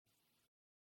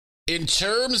In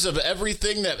terms of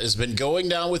everything that has been going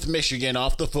down with Michigan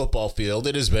off the football field,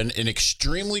 it has been an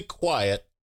extremely quiet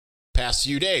past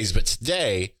few days. But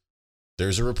today,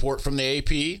 there's a report from the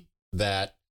AP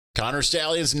that Connor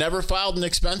Stalions never filed an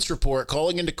expense report,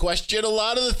 calling into question a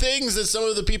lot of the things that some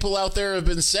of the people out there have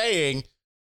been saying.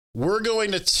 We're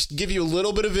going to give you a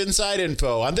little bit of inside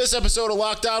info on this episode of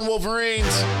Locked On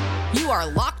Wolverines. You are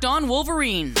Locked On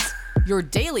Wolverines, your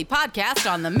daily podcast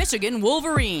on the Michigan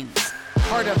Wolverines.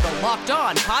 Part of the Locked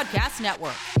On Podcast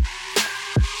Network.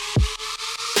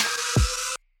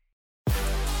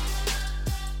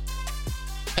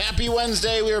 Happy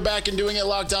Wednesday. We are back and doing it.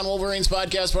 Locked On Wolverines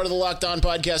podcast, part of the Locked On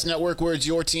Podcast Network, where it's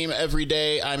your team every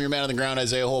day. I'm your man on the ground,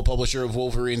 Isaiah Hole, publisher of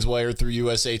Wolverines Wire through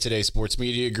USA Today Sports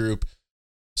Media Group.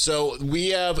 So we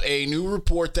have a new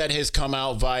report that has come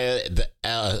out via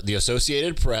the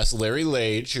Associated Press. Larry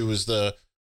Lage, who was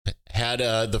had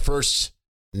the first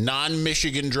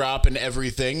non-Michigan drop in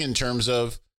everything in terms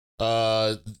of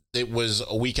it was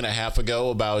a week and a half ago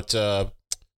about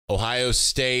Ohio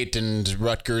State and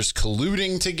Rutgers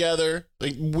colluding together.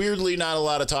 Like, weirdly, not a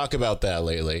lot of talk about that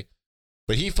lately.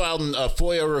 But he filed a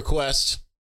FOIA request,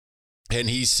 and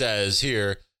he says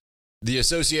here, the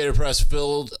Associated Press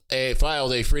filed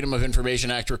a Freedom of Information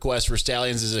Act request for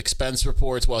Stalions' expense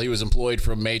reports while he was employed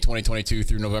from May 2022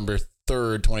 through November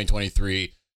 3rd,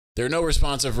 2023. There are no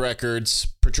responsive records.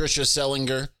 Patricia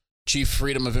Sellinger, Chief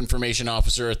Freedom of Information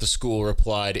Officer at the school,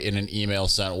 replied in an email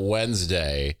sent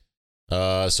Wednesday.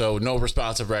 So no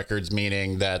responsive records,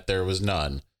 meaning that there was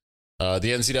none. The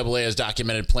NCAA has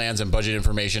documented plans and budget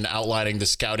information outlining the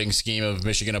scouting scheme of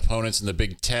Michigan opponents in the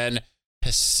Big Ten.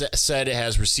 Has said it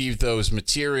has received those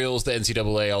materials. The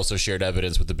NCAA also shared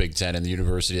evidence with the Big Ten and the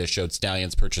university that showed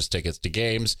Stalions purchased tickets to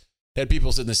games, had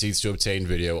people sit in the seats to obtain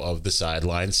video of the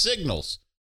sideline signals.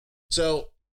 So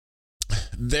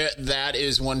that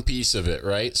is one piece of it,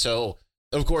 right? So,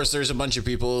 of course, there's a bunch of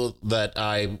people that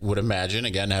I would imagine,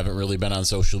 again, haven't really been on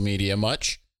social media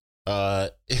much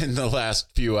in the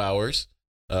last few hours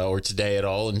or today at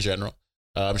all in general.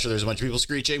 I'm sure there's a bunch of people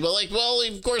screeching, but well,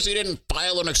 of course he didn't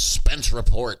file an expense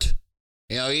report.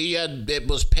 You know, it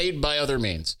was paid by other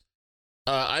means.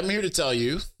 I'm here to tell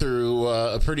you through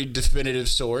a pretty definitive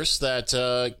source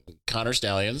that Connor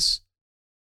Stalions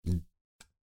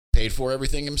paid for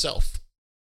everything himself.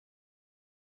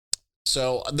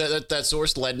 So that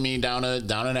source led me down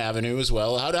an avenue as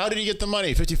well. How did he get the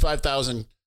money? $55,000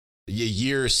 a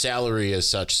year salary, as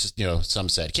such. You know, some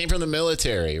said came from the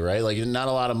military, right? Like, not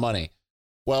a lot of money.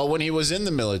 Well, when he was in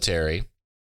the military,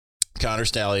 Connor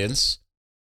Stalions,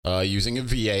 using a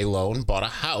VA loan, bought a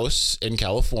house in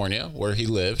California where he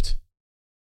lived,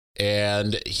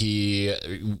 and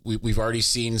we've already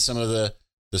seen some of the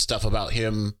stuff about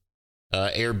him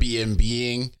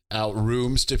Airbnb-ing out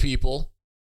rooms to people.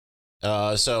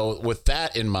 So with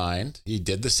that in mind, he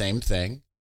did the same thing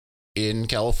in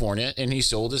California, and he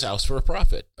sold his house for a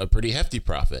profit, a pretty hefty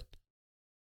profit.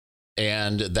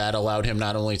 And that allowed him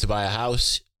not only to buy a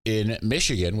house in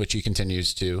Michigan, which he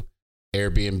continues to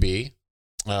Airbnb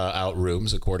out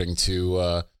rooms, according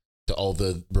to all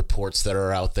the reports that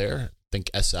are out there. I think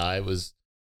SI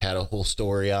had a whole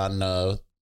story on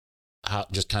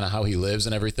how he lives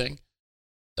and everything.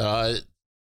 But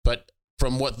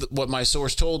from what my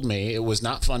source told me, it was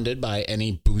not funded by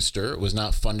any booster. It was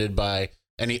not funded by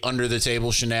any under the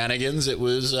table shenanigans. It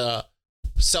was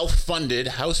self-funded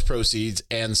house proceeds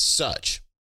and such.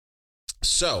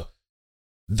 So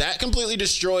that completely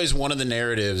destroys one of the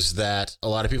narratives that a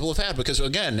lot of people have had, because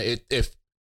again, if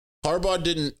Harbaugh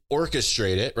didn't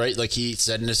orchestrate it, right? Like he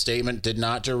said in his statement, did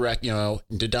not direct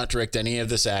any of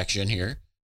this action here.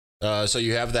 So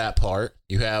you have that part.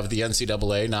 You have the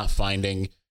NCAA not finding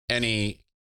any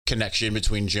connection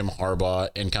between Jim Harbaugh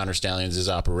and Connor Stalions'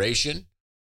 operation.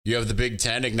 You have the Big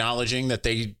Ten acknowledging that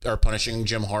they are punishing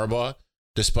Jim Harbaugh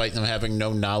despite them having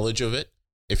no knowledge of it.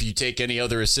 If you take any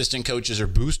other assistant coaches or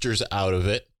boosters out of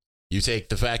it, you take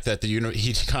the fact that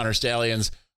Connor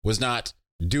Stalions was not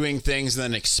doing things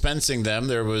and then expensing them.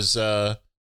 There was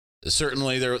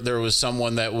certainly there was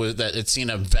someone that had seen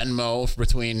a Venmo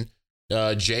between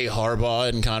Jay Harbaugh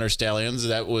and Connor Stalions.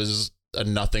 That was a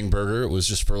nothing burger. It was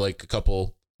just for like a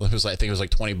couple. I think it was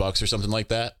like $20 or something like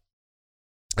that.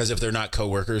 As if they're not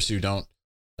coworkers who don't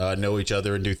know each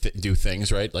other and do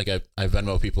things, right? Like I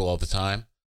Venmo people all the time.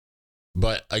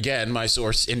 But again, my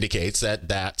source indicates that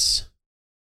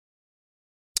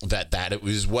it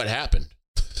was what happened.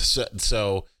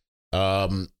 So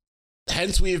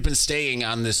hence we have been staying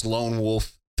on this lone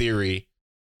wolf theory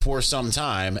for some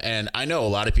time. And I know a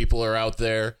lot of people are out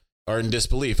there are in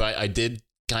disbelief. I did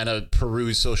kind of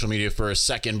peruse social media for a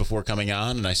second before coming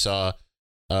on, and I saw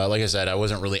Like I said, I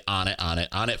wasn't really on it.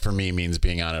 On it for me means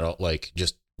being on it, like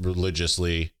just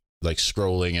religiously, like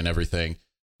scrolling and everything.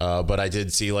 But I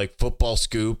did see like Football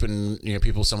Scoop and,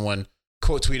 someone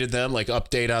quote tweeted them like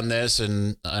update on this.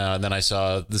 And then I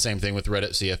saw the same thing with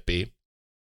Reddit CFB.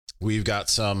 We've got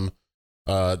some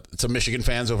Michigan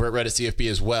fans over at Reddit CFB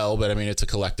as well. But I mean, it's a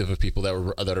collective of people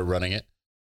that are running it.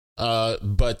 So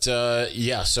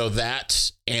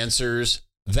that answers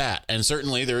that. And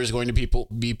certainly there is going to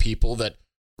be people that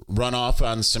run off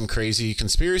on some crazy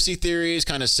conspiracy theories,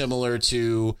 kind of similar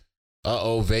to,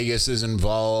 Vegas is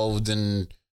involved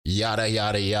and yada,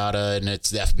 yada, yada. And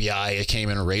it's the FBI. It came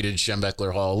and raided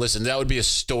Schembechler Hall. Listen, that would be a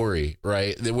story,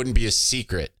 right? It wouldn't be a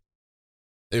secret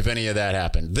if any of that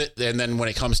happened. And then when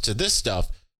it comes to this stuff,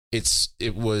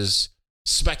 it was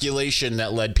speculation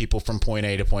that led people from point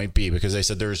A to point B because they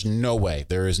said there is no way.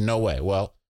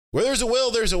 Well, where there's a will,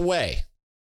 there's a way.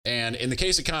 And in the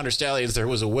case of Connor Stalions, there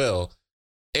was a will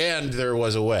and there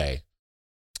was a way.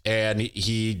 And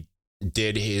he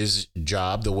did his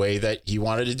job the way that he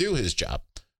wanted to do his job.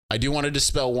 I do want to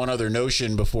dispel one other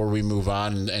notion before we move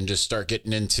on and just start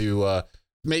getting into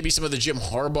maybe some of the Jim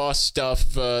Harbaugh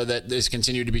stuff that is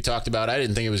continued to be talked about. I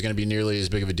didn't think it was going to be nearly as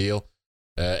big of a deal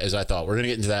as I thought. We're going to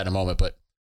get into that in a moment. But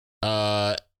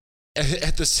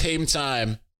at the same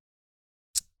time,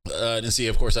 and see,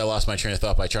 of course, I lost my train of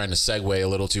thought by trying to segue a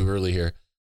little too early here.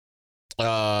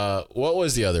 What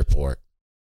was the other part?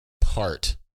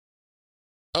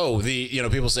 Oh,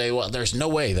 people say, well, there's no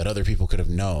way that other people could have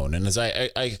known. And as I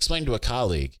explained to a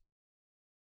colleague,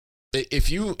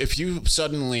 if you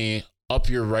suddenly up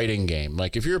your writing game,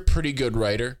 like if you're a pretty good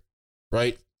writer,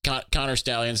 right? Connor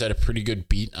Stalions had a pretty good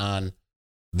beat on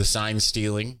the sign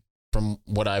stealing from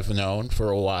what I've known for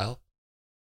a while.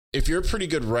 If you're a pretty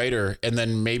good writer and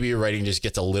then maybe your writing just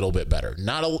gets a little bit better,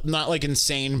 not like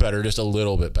insane better, just a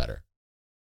little bit better.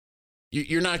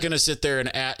 You're not going to sit there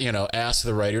and ask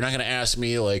the writer. You're not going to ask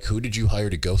me like, who did you hire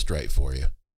to ghostwrite for you?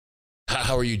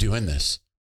 How are you doing this?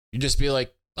 You just be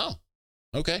like, oh,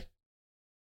 okay.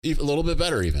 A little bit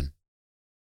better even.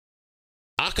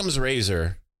 Occam's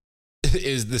razor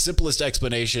is the simplest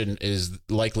explanation, is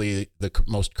likely the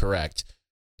most correct.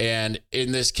 And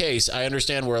in this case, I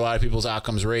understand where a lot of people's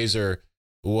Occam's razor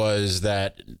was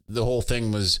that the whole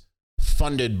thing was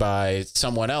funded by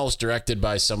someone else, directed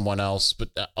by someone else. But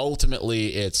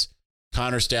ultimately, it's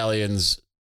Connor Stalions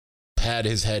had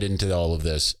his head into all of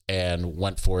this and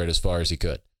went for it as far as he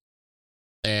could.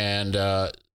 And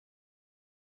it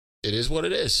is what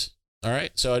it is. All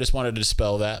right. So I just wanted to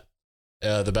dispel that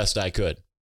the best I could.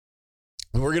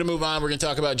 We're going to move on. We're going to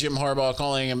talk about Jim Harbaugh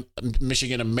calling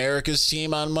Michigan America's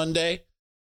team on Monday.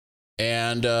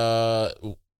 And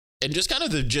just kind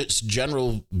of the just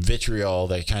general vitriol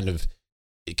that kind of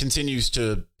it continues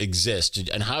to exist.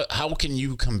 And how can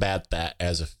you combat that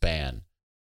as a fan?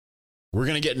 We're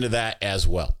going to get into that as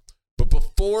well. But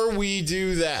before we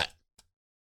do that,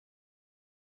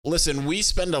 listen, we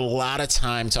spend a lot of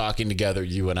time talking together,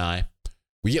 you and I.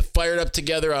 We get fired up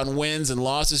together on wins and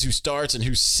losses, who starts and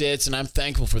who sits, and I'm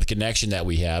thankful for the connection that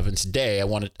we have. And today, I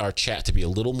wanted our chat to be a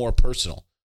little more personal.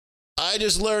 I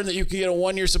just learned that you can get a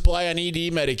 1-year supply on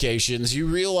ED medications. You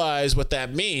realize what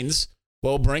that means?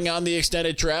 Well, bring on the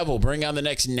extended travel. Bring on the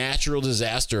next natural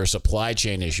disaster or supply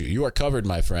chain issue. You are covered,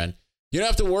 my friend. You don't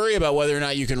have to worry about whether or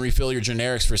not you can refill your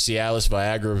generics for Cialis,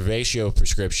 Viagra, or Vashio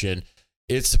prescription.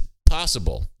 It's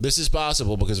possible. This is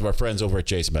possible because of our friends over at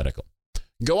Jace Medical.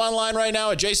 Go online right now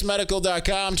at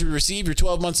jacemedical.com to receive your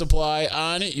 12-month supply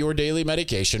on your daily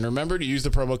medication. Remember to use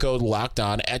the promo code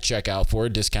LOCKEDON at checkout for a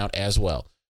discount as well.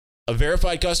 A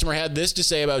verified customer had this to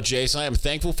say about Jace: I am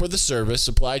thankful for the service.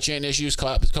 Supply chain issues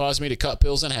caused me to cut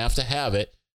pills in half to have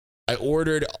it. I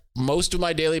ordered most of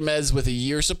my daily meds with a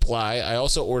year supply. I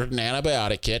also ordered an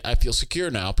antibiotic kit. I feel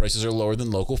secure now. Prices are lower than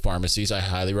local pharmacies. I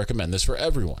highly recommend this for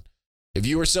everyone. If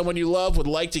you or someone you love would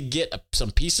like to get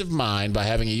some peace of mind by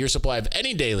having a year supply of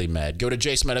any daily med, go to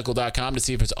jacemedical.com to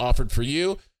see if it's offered for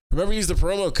you. Remember, use the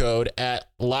promo code at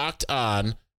Locked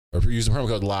On, or use the promo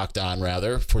code Locked On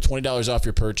rather, for $20 off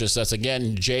your purchase. That's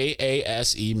again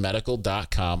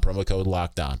JASEmedical.com, promo code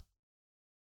Locked On.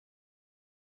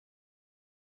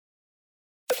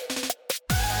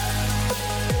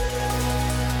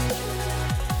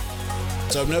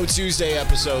 So no Tuesday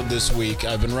episode this week.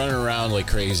 I've been running around like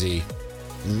crazy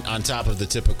on top of the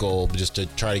typical, just to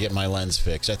try to get my lens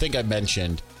fixed. I think I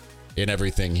mentioned in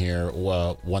everything here,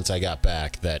 once I got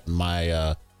back, that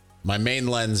my main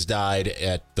lens died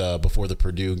at before the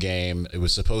Purdue game. It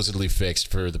was supposedly fixed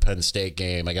for the Penn State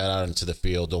game. I got out into the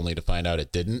field only to find out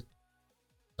it didn't.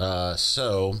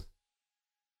 So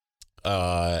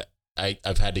I've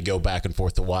had to go back and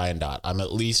forth to Wyandotte. I'm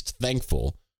at least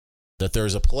thankful that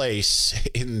there's a place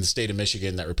in the state of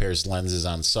Michigan that repairs lenses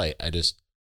on site. I just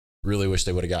really wish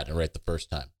they would have gotten it right the first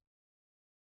time.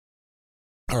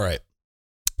 All right.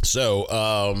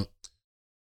 So,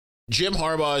 Jim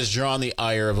Harbaugh has drawn the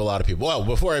ire of a lot of people. Well,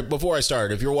 before I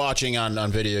start, if you're watching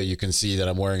on video, you can see that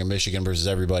I'm wearing a Michigan versus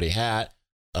everybody hat,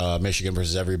 Michigan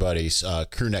versus everybody's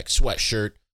crew neck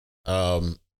sweatshirt.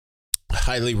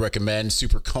 Highly recommend,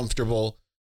 super comfortable.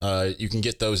 You can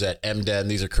get those at MDen.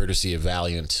 These are courtesy of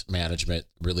Valiant Management.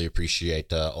 Really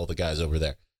appreciate all the guys over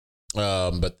there.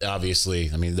 But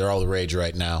obviously, I mean, they're all the rage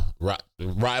right now.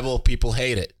 Rival people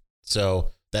hate it. So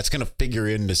that's going to figure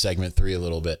into segment 3 a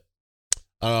little bit.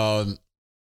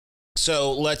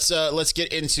 So let's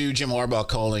get into Jim Harbaugh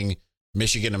calling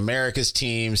Michigan America's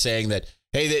team, saying that,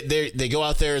 hey, they go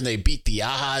out there and they beat the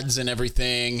odds and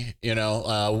everything. You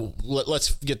know,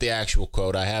 let's get the actual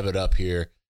quote. I have it up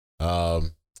here.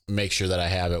 Make sure that I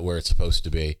have it where it's supposed to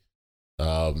be.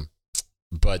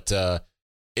 But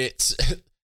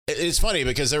it's funny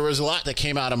because there was a lot that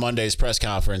came out of Monday's press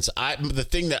conference. The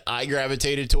thing that I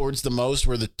gravitated towards the most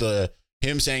were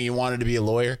him saying he wanted to be a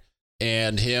lawyer,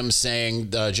 and him saying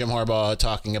Jim Harbaugh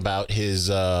talking about his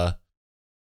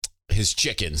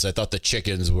chickens. I thought the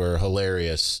chickens were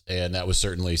hilarious, and that was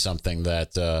certainly something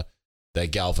that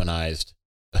galvanized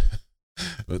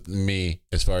me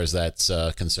as far as that's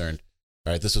concerned.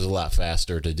 All right, this was a lot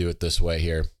faster to do it this way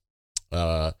here.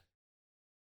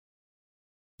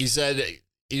 He said,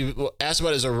 he asked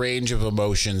about his range of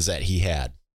emotions that he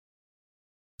had.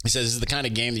 He says, this is the kind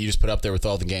of game that you just put up there with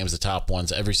all the games, the top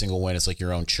ones, every single win. It's like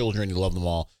your own children. You love them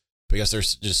all. Because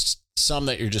there's just some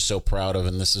that you're just so proud of,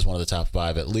 and this is one of the top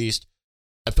 5 at least.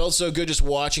 I felt so good just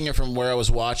watching it from where I was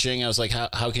watching. I was like,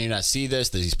 how can you not see this?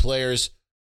 These players,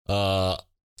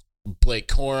 Blake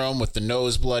Corum with the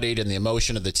nose bloodied and the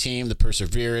emotion of the team, the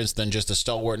perseverance, then just the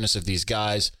stalwartness of these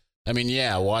guys. I mean,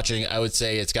 yeah, watching, I would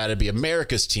say it's got to be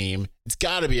America's team. It's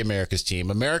got to be America's team.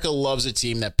 America loves a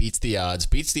team that beats the odds,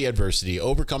 beats the adversity,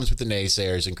 overcomes with the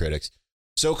naysayers and critics.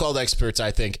 So-called experts, I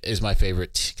think, is my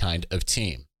favorite kind of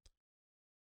team.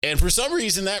 And for some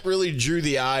reason, that really drew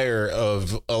the ire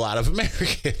of a lot of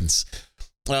Americans.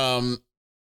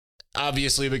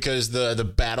 Obviously, because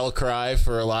the battle cry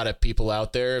for a lot of people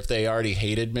out there, if they already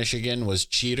hated Michigan, was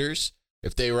cheaters.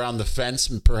 If they were on the fence,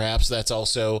 perhaps that's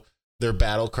also their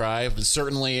battle cry. But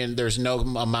certainly, and there's no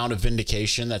amount of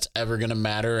vindication that's ever going to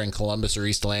matter in Columbus or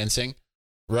East Lansing,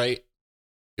 right?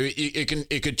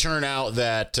 It could turn out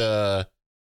that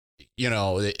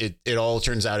it all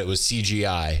turns out it was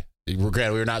CGI.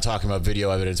 Granted, we're not talking about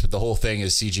video evidence, but the whole thing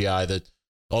is CGI. That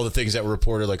all the things that were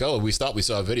reported, like, oh, we thought we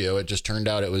saw a video, it just turned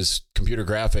out it was computer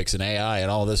graphics and AI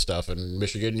and all this stuff. And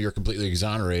Michigan, you're completely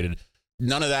exonerated.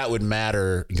 None of that would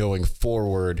matter going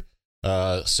forward.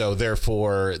 So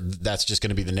therefore, that's just going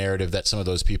to be the narrative that some of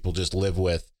those people just live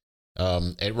with.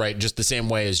 Right, just the same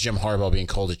way as Jim Harbaugh being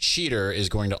called a cheater is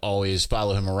going to always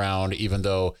follow him around, even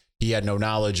though he had no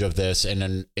knowledge of this.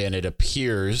 And it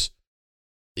appears,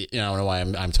 I don't know why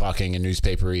I'm talking in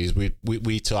newspaperese.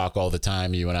 We talk all the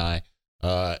time, you and I.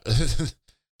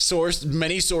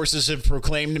 Many sources have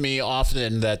proclaimed to me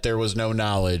often that there was no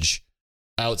knowledge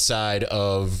outside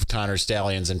of Connor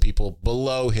Stalions and people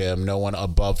below him, no one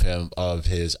above him, of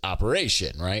his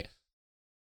operation, right?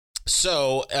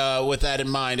 So with that in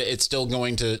mind, it's still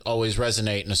going to always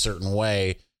resonate in a certain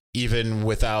way, even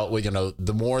without,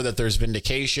 the more that there's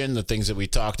vindication, the things that we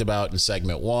talked about in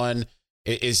segment 1,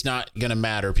 it's not going to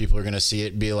matter. People are going to see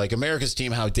it and be like, America's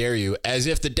team, how dare you? As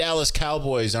if the Dallas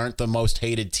Cowboys aren't the most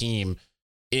hated team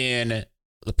in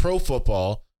the pro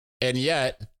football, and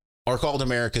yet are called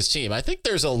America's team. I think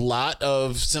there's a lot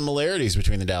of similarities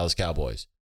between the Dallas Cowboys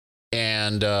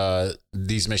and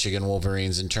these Michigan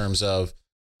Wolverines in terms of,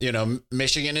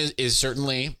 Michigan is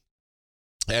certainly,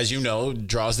 as you know,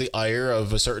 draws the ire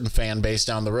of a certain fan base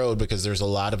down the road because there's a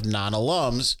lot of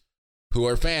non-alums who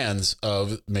are fans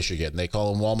of Michigan. They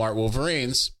call them Walmart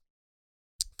Wolverines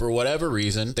for whatever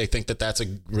reason. They think that that's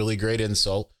a really great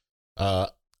insult.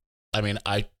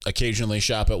 I occasionally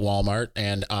shop at Walmart,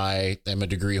 and I am a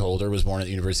degree holder, was born at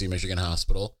the University of Michigan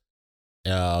Hospital.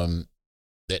 So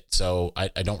I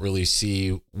don't really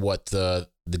see what the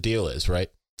deal is, right,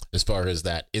 as far as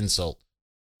that insult.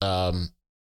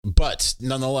 But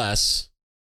nonetheless,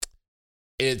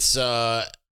 it's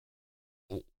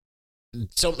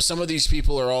some of these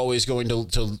people are always going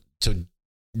to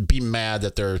be mad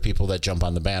that there are people that jump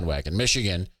on the bandwagon.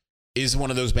 Michigan is one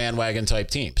of those bandwagon type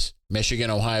teams. Michigan,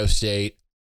 Ohio State,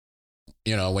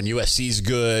 when USC's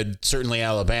good, certainly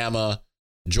Alabama,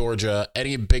 Georgia,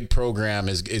 any big program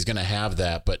is going to have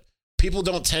that. But people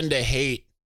don't tend to hate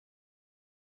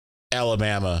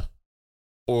Alabama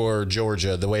or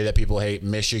Georgia, the way that people hate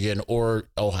Michigan or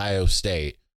Ohio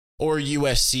State or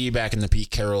USC back in the Pete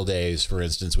Carroll days, for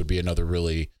instance, would be another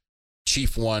really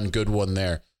chief one, good one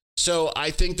there. So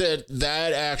I think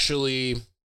that actually,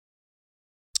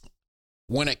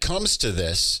 when it comes to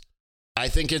this, I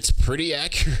think it's pretty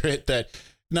accurate that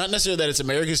not necessarily that it's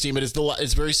America's team, but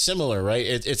it's very similar, right?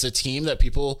 It's a team that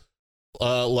people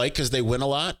like because they win a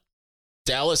lot.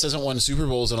 Dallas hasn't won Super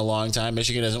Bowls in a long time.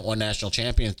 Michigan hasn't won national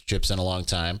championships in a long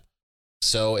time.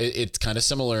 So it's kind of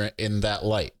similar in that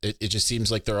light. It just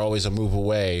seems like they're always a move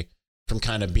away from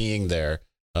kind of being there.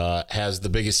 Has the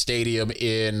biggest stadium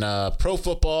in pro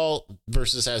football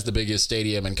versus has the biggest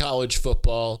stadium in college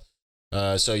football.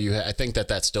 So I think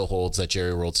that still holds, that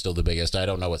Jerry World's still the biggest. I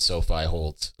don't know what SoFi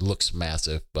holds. It looks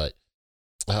massive, but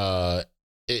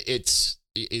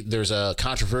there's a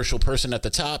controversial person at the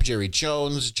top, Jerry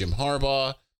Jones, Jim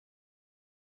Harbaugh,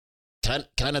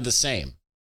 kind of the same.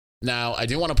 Now, I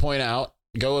do want to point out,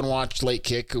 go and watch Late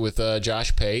Kick with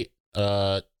Josh Pate,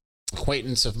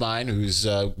 acquaintance of mine, who's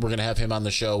we're going to have him on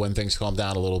the show when things calm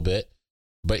down a little bit.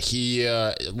 But he,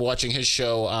 watching his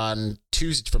show on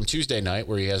Tuesday night,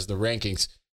 where he has the rankings,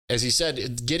 as he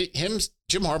said, Jim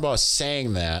Harbaugh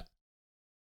saying that,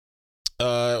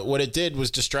 what it did was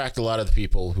distract a lot of the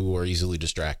people who are easily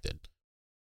distracted.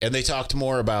 And they talked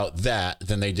more about that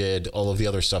than they did all of the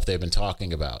other stuff they've been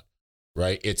talking about,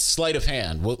 right? It's sleight of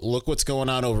hand. Look what's going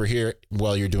on over here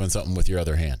while you're doing something with your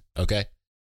other hand, okay?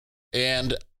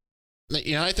 And,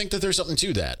 I think that there's something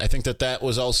to that. I think that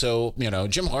was also,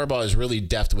 Jim Harbaugh is really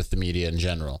deft with the media in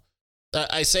general.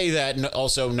 I say that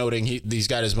also noting he's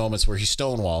got his moments where he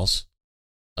stonewalls.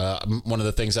 One of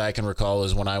the things I can recall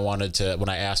is when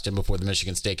I asked him before the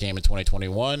Michigan State game in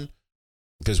 2021,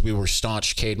 because we were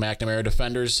staunch Cade McNamara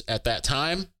defenders at that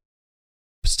time,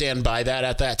 stand by that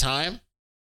at that time.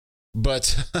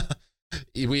 But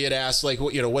we had asked,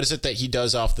 what is it that he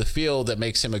does off the field that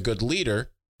makes him a good leader?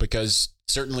 Because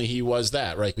certainly he was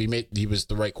that, right? He was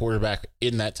the right quarterback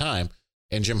in that time.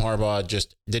 And Jim Harbaugh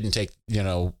just didn't take, I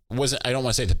don't want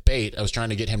to say the bait. I was trying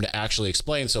to get him to actually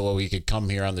explain so he could come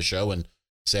here on the show and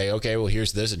say, okay, well,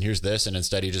 here's this and here's this. And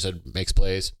instead he just makes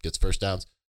plays, gets first downs.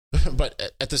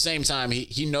 But at the same time,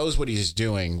 he knows what he's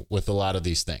doing with a lot of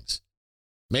these things.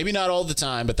 Maybe not all the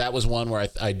time, but that was one where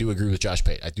I do agree with Josh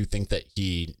Pate. I do think that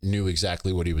he knew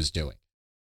exactly what he was doing.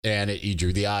 And he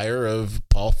drew the ire of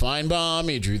Paul Feinbaum.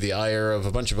 He drew the ire of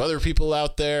a bunch of other people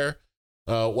out there,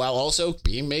 while also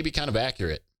being maybe kind of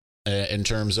accurate in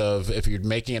terms of if you're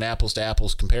making an apples to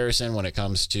apples comparison when it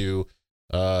comes to,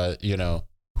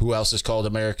 who else is called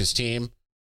America's team.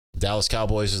 Dallas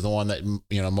Cowboys is the one that,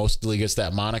 mostly gets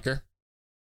that moniker.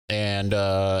 And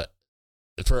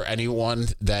for anyone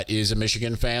that is a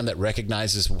Michigan fan that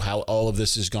recognizes how all of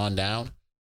this has gone down,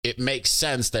 it makes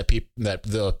sense that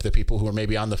the people who are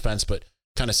maybe on the fence but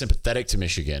kind of sympathetic to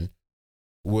Michigan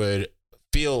would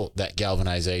feel that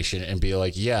galvanization and be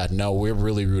like, yeah, no, we're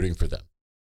really rooting for them.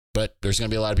 But there's going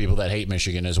to be a lot of people that hate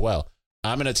Michigan as well.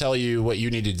 I'm going to tell you what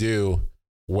you need to do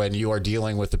when you are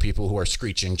dealing with the people who are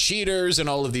screeching cheaters and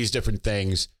all of these different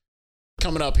things,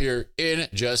 coming up here in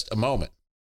just a moment.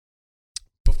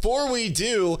 Before we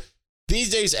do, these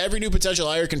days, every new potential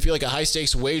hire can feel like a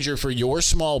high-stakes wager for your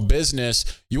small business.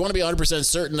 You want to be 100%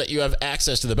 certain that you have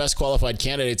access to the best qualified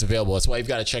candidates available. That's why you've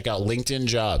got to check out LinkedIn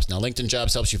Jobs. Now, LinkedIn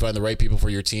Jobs helps you find the right people for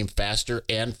your team faster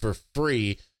and for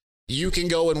free. You can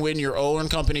go and win your own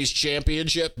company's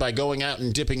championship by going out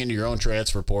and dipping into your own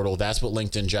transfer portal. That's what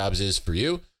LinkedIn Jobs is for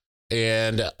you.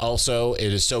 And also,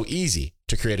 it is so easy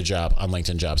to create a job on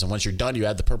LinkedIn Jobs. And once you're done, you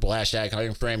add the purple hashtag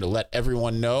hiring frame to let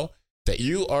everyone know that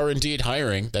you are indeed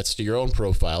hiring. That's to your own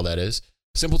profile, that is.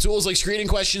 Simple tools like screening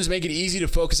questions make it easy to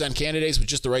focus on candidates with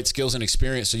just the right skills and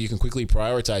experience so you can quickly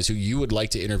prioritize who you would like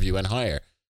to interview and hire.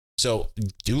 So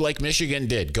do like Michigan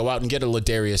did. Go out and get a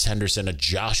Ladarius Henderson, a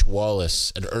Josh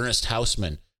Wallace, an Ernest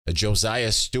Hausman, a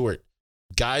Josiah Stewart.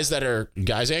 Guys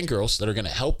and girls that are going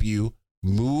to help you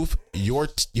move your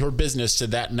business to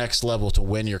that next level to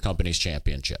win your company's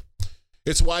championship.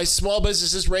 It's why small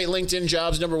businesses rate LinkedIn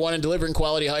Jobs #1 in delivering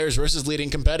quality hires versus leading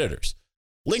competitors.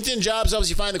 LinkedIn Jobs helps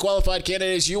you find the qualified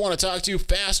candidates you want to talk to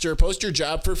faster. Post your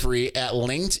job for free at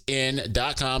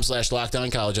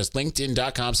linkedin.com/LockedOnCollege. That's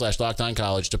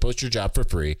linkedin.com/LockedOnCollege to post your job for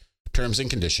free. Terms and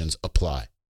conditions apply.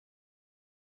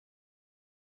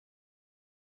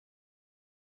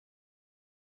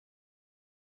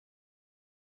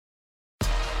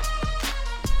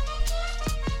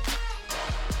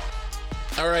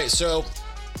 All right, so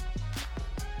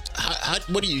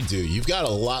what do? You've got a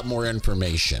lot more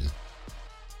information.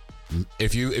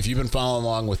 If you've been following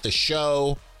along with the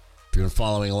show, if you've been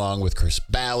following along with Chris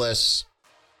Ballas,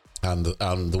 on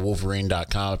the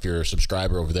Wolverine.com if you're a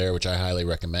subscriber over there, which I highly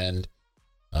recommend.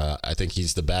 I think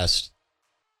he's the best.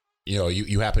 You know,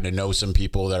 you happen to know some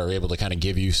people that are able to kind of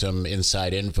give you some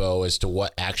inside info as to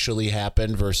what actually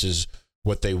happened versus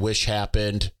what they wish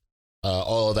happened,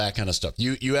 all of that kind of stuff.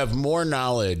 You have more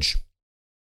knowledge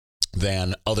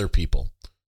than other people.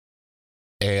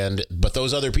 But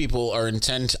those other people are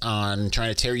intent on trying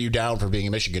to tear you down for being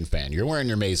a Michigan fan. You're wearing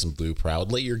your maize and blue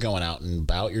proudly. You're going out and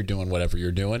about. You're doing whatever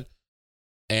you're doing.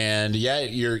 And yeah,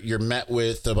 you're met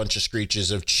with a bunch of screeches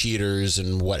of cheaters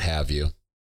and what have you.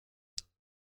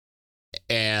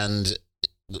 And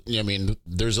I mean,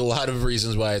 there's a lot of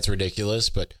reasons why it's ridiculous,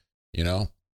 but you know,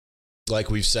 like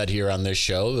we've said here on this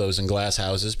show, those in glass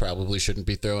houses probably shouldn't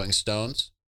be throwing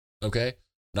stones. Okay,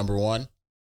 number one.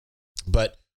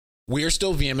 But we are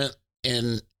still vehement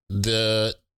in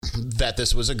that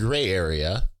this was a gray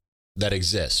area that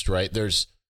exists, right? There's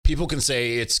people can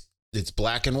say it's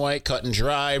black and white, cut and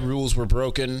dry, rules were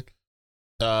broken.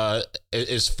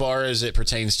 As far as it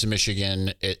pertains to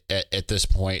Michigan, at this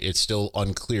point, it's still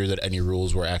unclear that any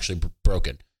rules were actually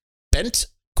broken. Bent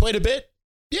quite a bit?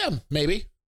 Yeah, maybe.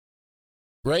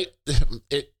 Right?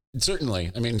 It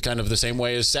certainly, I mean, kind of the same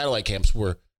way as satellite camps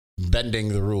were bending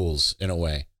the rules in a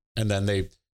way. And then they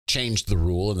changed the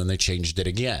rule and then they changed it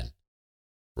again.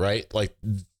 Right? Like,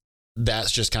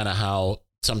 that's just kind of how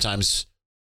sometimes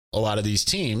a lot of these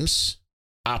teams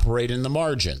operate in the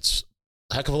margins.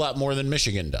 A heck of a lot more than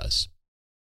Michigan does.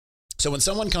 So when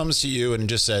someone comes to you and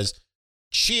just says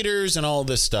cheaters and all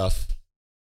this stuff,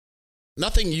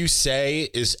 nothing you say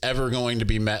is ever going to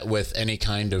be met with any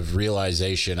kind of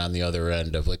realization on the other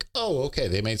end of like, oh, okay,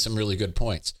 they made some really good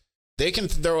points. They can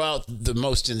throw out the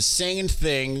most insane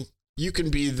thing. You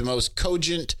can be the most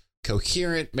cogent,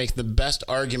 coherent, make the best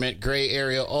argument, gray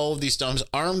area, all of these stuff,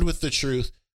 armed with the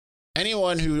truth.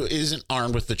 Anyone who isn't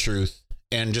armed with the truth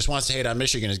and just wants to hate on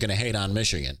Michigan is going to hate on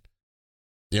Michigan.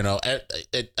 You know,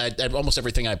 at almost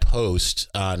everything I post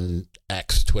on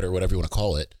X, Twitter, whatever you want to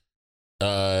call it,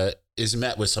 is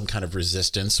met with some kind of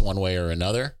resistance one way or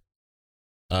another.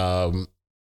 I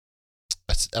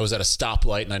was at a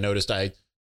stoplight and I noticed I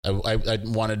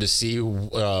wanted to see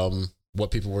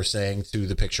what people were saying to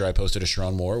the picture I posted of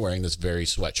Sharon Moore wearing this very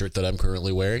sweatshirt that I'm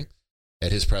currently wearing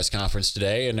at his press conference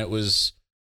today. And it was...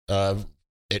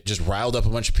 it just riled up a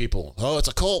bunch of people. Oh, it's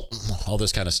a cult. All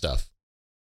this kind of stuff.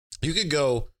 You could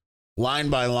go line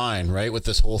by line, right? With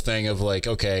this whole thing of like,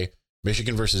 okay,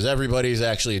 Michigan versus everybody is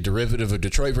actually a derivative of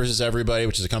Detroit versus everybody,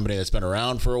 which is a company that's been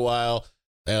around for a while.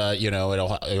 You know,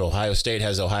 Ohio State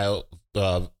has Ohio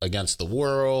against the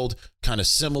world, kind of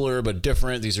similar, but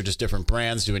different. These are just different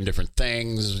brands doing different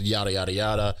things, yada, yada,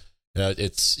 yada.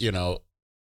 It's, you know,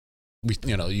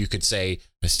 you could say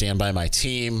I stand by my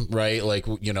team, right? Like,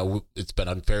 you know, it's been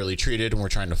unfairly treated and we're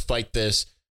trying to fight this.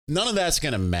 None of that's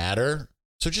going to matter.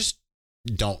 So just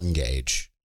don't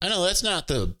engage. I know that's not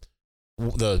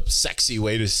the sexy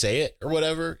way to say it or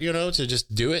whatever, you know, to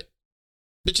just do it,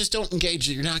 but just don't engage.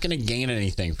 You're not going to gain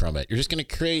anything from it. You're just going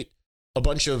to create a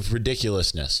bunch of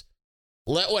ridiculousness.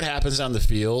 Let what happens on the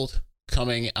field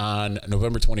coming on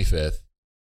November 25th.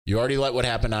 You already let what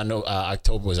happened on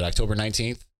October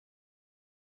 19th?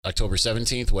 October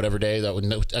 17th, whatever day that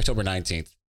would, October 19th.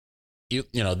 You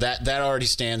know, that already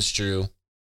stands true.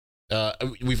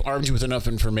 We've armed you with enough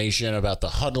information about the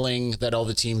huddling that all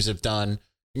the teams have done.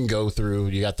 You can go through.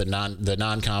 You got the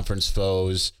non-conference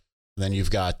foes. Then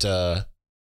you've got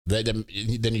then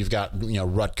you've got, you know,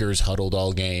 Rutgers huddled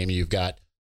all game. You've got,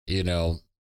 you know,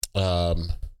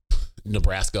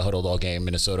 Nebraska huddled all game.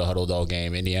 Minnesota huddled all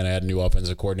game. Indiana had a new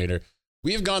offensive coordinator.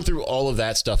 We have gone through all of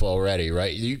that stuff already,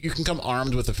 right? You can come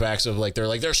armed with the facts of like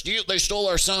they stole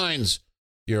our signs.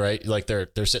 You're right. Like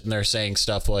they're sitting there saying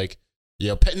stuff like, you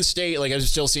know, Penn State. Like I'm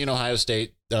still seeing Ohio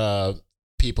State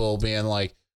people being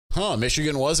like,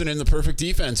 Michigan wasn't in the perfect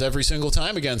defense every single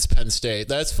time against Penn State.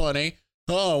 That's funny.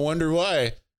 I wonder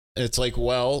why. It's like,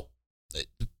 well,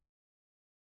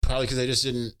 probably because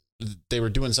they were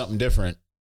doing something different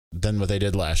than what they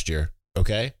did last year.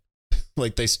 Okay.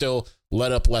 Like they still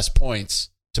let up less points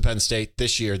to Penn State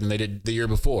this year than they did the year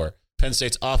before. Penn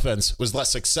State's offense was less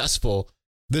successful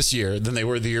this year than they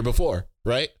were the year before,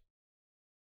 right?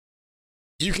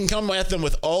 You can come at them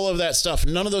with all of that stuff.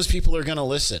 None of those people are going to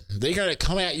listen. They're going to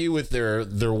come at you with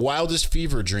their wildest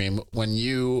fever dream when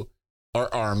you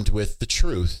are armed with the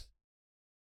truth.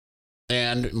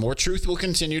 And more truth will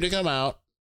continue to come out.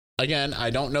 Again, I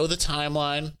don't know the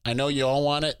timeline. I know you all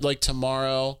want it like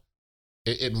tomorrow.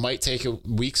 It might take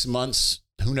weeks, months.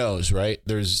 Who knows, right?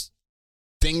 There's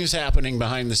things happening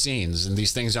behind the scenes, and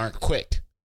these things aren't quick.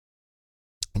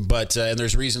 But and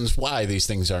there's reasons why these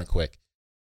things aren't quick.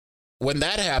 when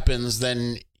that happens,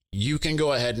 then you can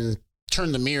go ahead and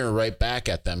turn the mirror right back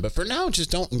at them. But for now, just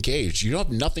don't engage. You don't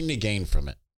have nothing to gain from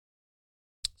it.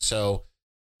 So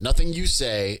nothing you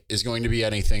say is going to be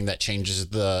anything that changes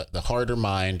the heart or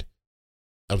mind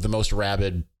of the most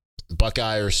rabid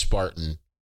Buckeye or Spartan.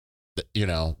 You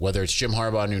know, whether it's Jim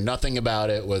Harbaugh knew nothing about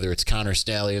it, whether it's Connor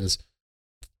Stalions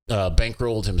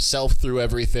bankrolled himself through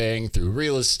everything, through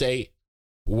real estate,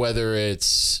 whether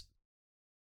it's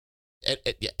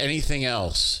anything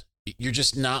else, you're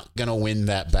just not going to win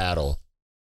that battle.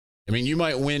 I mean, you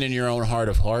might win in your own heart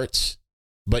of hearts,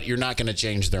 but you're not going to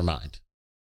change their mind.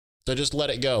 So just let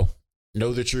it go.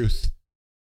 Know the truth.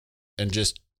 And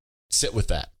just sit with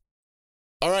that.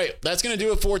 All right, that's going to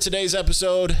do it for today's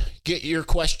episode. Get your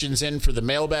questions in for the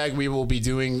mailbag. We will be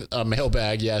doing a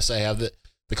mailbag. Yes, I have the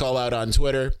call out on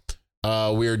Twitter.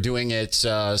 We're doing it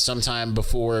sometime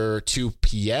before 2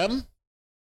 p.m.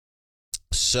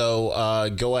 So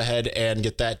go ahead and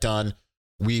get that done.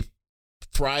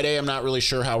 Friday, I'm not really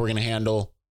sure how we're going to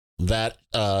handle that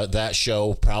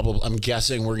show. Probably, I'm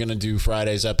guessing we're going to do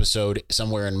Friday's episode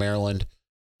somewhere in Maryland,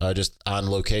 just on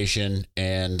location,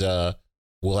 and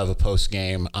we'll have a post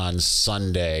game on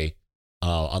Sunday,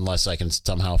 unless I can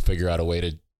somehow figure out a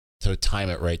way to time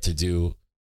it right to do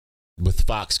with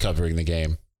Fox covering the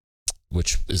game,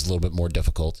 which is a little bit more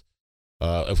difficult.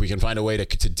 If we can find a way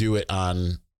to do it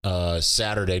on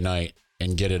Saturday night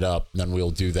and get it up, then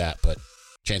we'll do that. But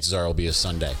chances are it'll be a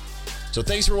Sunday. So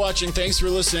thanks for watching. Thanks for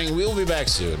listening. We'll be back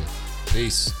soon.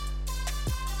 Peace.